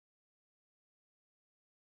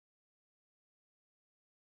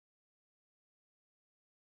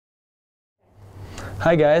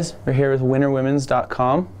Hi guys, we're here with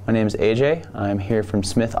WinterKids.com. My name is AJ. I'm here from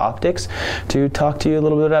Smith Optics to talk to you a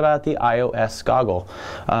little bit about the iOS goggle.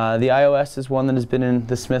 The iOS is one that has been in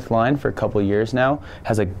the Smith line for a couple years now.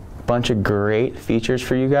 Has a bunch of great features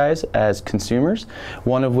for you guys as consumers,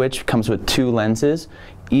 one of which comes with 2 lenses,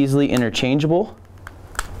 easily interchangeable.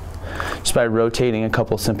 Just by rotating a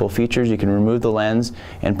couple simple features, you can remove the lens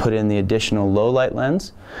and put in the additional low light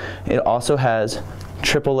lens. It also has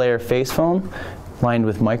triple layer face foam lined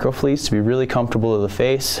with microfleece to be really comfortable to the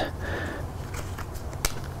face.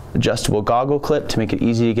 Adjustable goggle clip to make it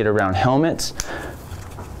easy to get around helmets,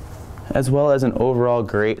 as well as an overall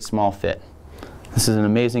great small fit. This is an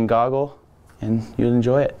amazing goggle and you'll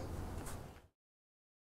enjoy it.